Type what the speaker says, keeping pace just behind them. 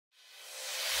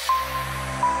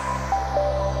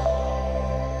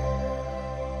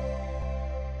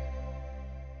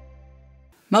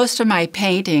Most of my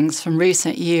paintings from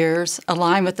recent years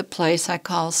align with the place I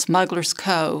call Smuggler's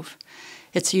Cove.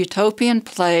 It's a utopian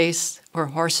place where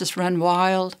horses run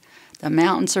wild, the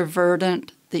mountains are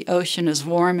verdant, the ocean is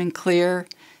warm and clear,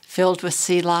 filled with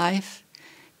sea life.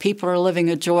 People are living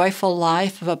a joyful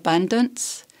life of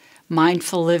abundance.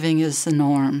 Mindful living is the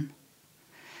norm.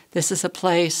 This is a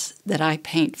place that I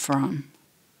paint from.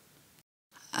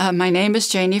 My name is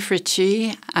Janey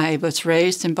Fritsche. I was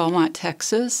raised in Beaumont,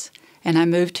 Texas, and I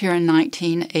moved here in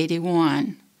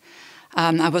 1981.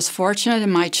 I was fortunate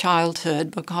in my childhood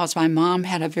because my mom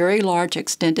had a very large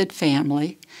extended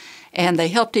family, and they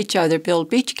helped each other build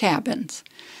beach cabins.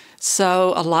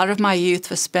 So a lot of my youth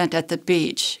was spent at the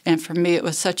beach, and for me it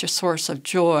was such a source of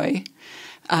joy.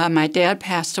 My dad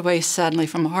passed away suddenly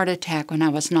from a heart attack when I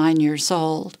was 9 years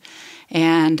old,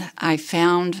 and I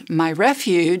found my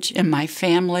refuge in my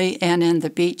family and in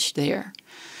the beach there.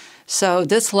 So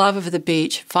this love of the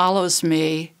beach follows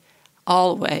me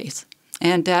always,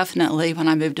 and definitely when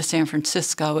I moved to San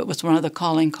Francisco, it was one of the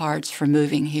calling cards for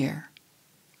moving here.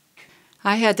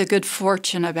 I had the good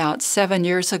fortune about 7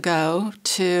 years ago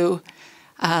to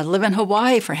live in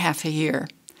Hawaii for half a year.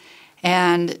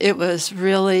 And it was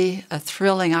really a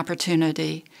thrilling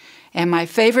opportunity. And my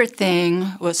favorite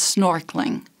thing was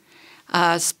snorkeling,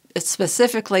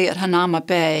 specifically at Hanauma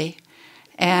Bay,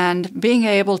 and being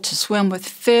able to swim with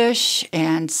fish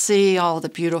and see all the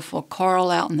beautiful coral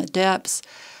out in the depths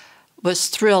was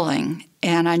thrilling.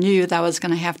 And I knew that I was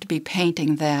going to have to be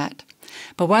painting that.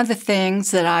 But one of the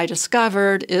things that I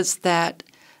discovered is that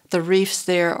the reefs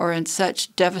there are in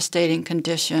such devastating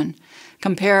condition.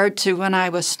 Compared to when I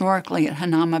was snorkeling at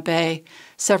Hanauma Bay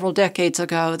several decades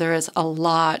ago, there is a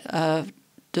lot of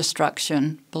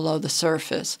destruction below the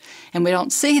surface. And we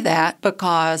don't see that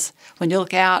because when you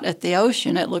look out at the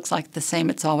ocean, it looks like the same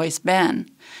it's always been,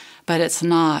 but it's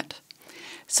not.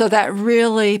 So that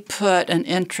really put an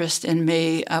interest in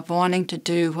me of wanting to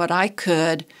do what I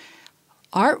could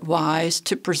art-wise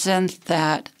to present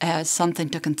that as something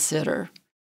to consider.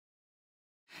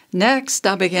 Next,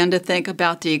 I began to think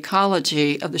about the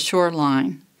ecology of the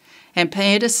shoreline and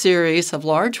painted a series of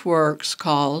large works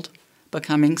called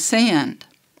Becoming Sand.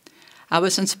 I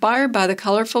was inspired by the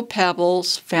colorful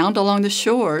pebbles found along the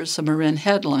shores of Marin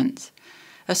headlands,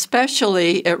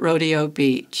 especially at Rodeo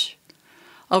Beach.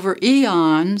 Over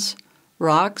eons,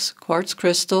 rocks, quartz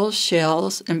crystals,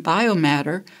 shells, and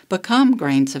biomatter become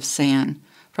grains of sand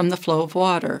from the flow of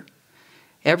water.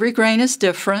 Every grain is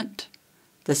different.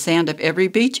 The sand of every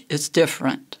beach is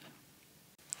different.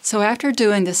 So after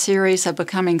doing the series of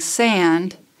Becoming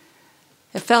Sand,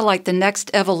 it felt like the next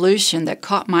evolution that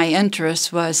caught my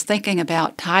interest was thinking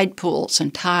about tide pools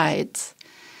and tides.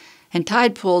 And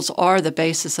tide pools are the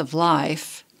basis of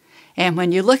life. And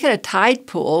when you look at a tide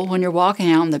pool, when you're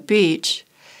walking out on the beach,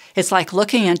 it's like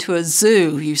looking into a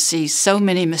zoo. You see so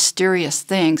many mysterious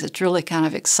things. It's really kind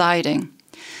of exciting.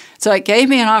 So it gave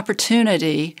me an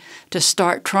opportunity to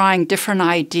start trying different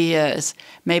ideas,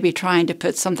 maybe trying to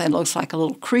put something that looks like a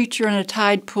little creature in a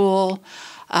tide pool,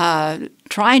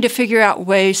 trying to figure out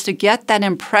ways to get that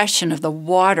impression of the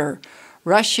water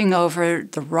rushing over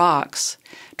the rocks,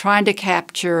 trying to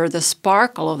capture the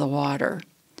sparkle of the water.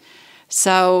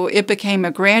 So it became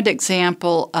a grand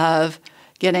example of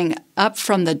getting up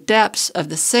from the depths of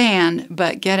the sand,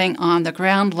 but getting on the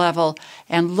ground level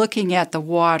and looking at the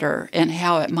water and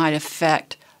how it might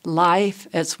affect life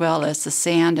as well as the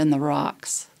sand and the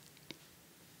rocks.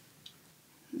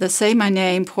 The Say My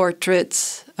Name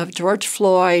portraits of George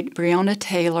Floyd, Breonna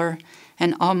Taylor,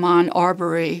 and Ahmaud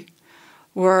Arbery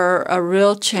were a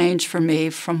real change for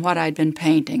me from what I'd been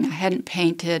painting. I hadn't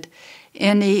painted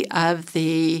any of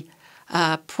the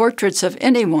portraits of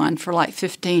anyone for like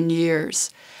 15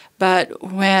 years. But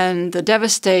when the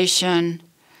devastation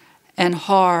and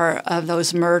horror of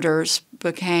those murders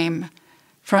became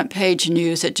front page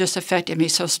news, it just affected me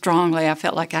so strongly. I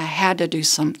felt like I had to do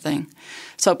something.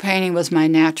 So painting was my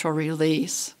natural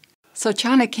release. So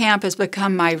China Camp has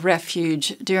become my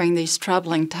refuge during these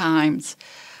troubling times.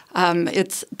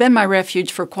 It's been my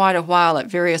refuge for quite a while at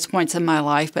various points in my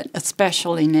life, but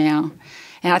especially now.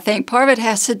 And I think part of it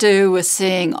has to do with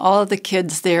seeing all of the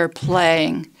kids there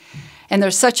playing. And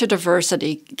there's such a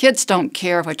diversity. Kids don't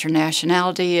care what your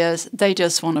nationality is. They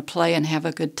just want to play and have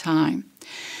a good time.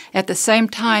 At the same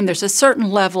time, there's a certain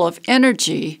level of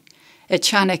energy at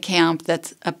China Camp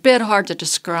that's a bit hard to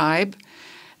describe,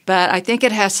 but I think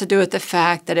it has to do with the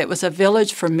fact that it was a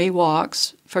village for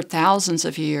Miwoks for thousands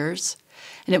of years,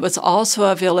 and it was also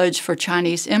a village for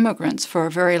Chinese immigrants for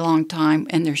a very long time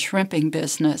in their shrimping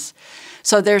business.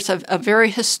 So there's a very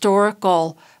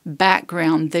historical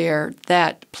background there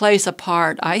that plays a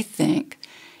part, I think,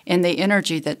 in the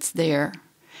energy that's there.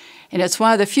 And it's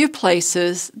one of the few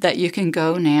places that you can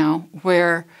go now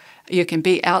where you can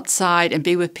be outside and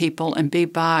be with people and be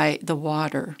by the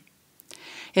water.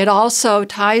 It also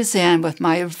ties in with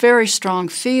my very strong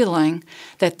feeling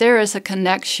that there is a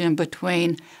connection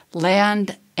between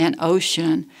land and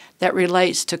ocean that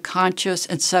relates to conscious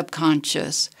and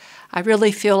subconscious. I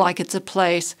really feel like it's a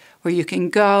place where you can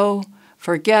go,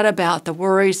 forget about the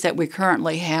worries that we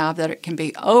currently have, that it can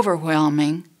be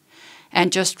overwhelming,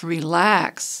 and just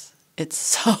relax. It's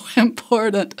so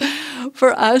important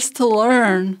for us to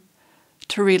learn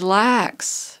to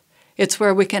relax. It's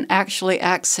where we can actually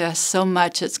access so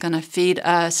much that's going to feed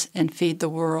us and feed the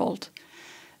world.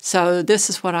 So this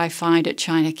is what I find at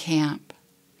China Camp.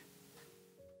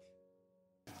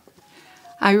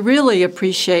 I really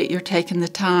appreciate your taking the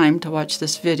time to watch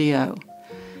this video.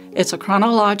 It's a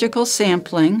chronological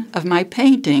sampling of my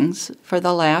paintings for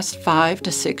the last 5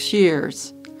 to 6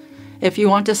 years. If you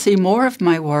want to see more of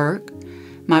my work,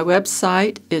 my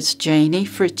website is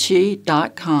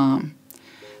janeyfritsche.com.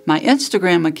 My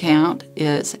Instagram account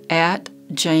is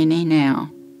 @JaneyNow.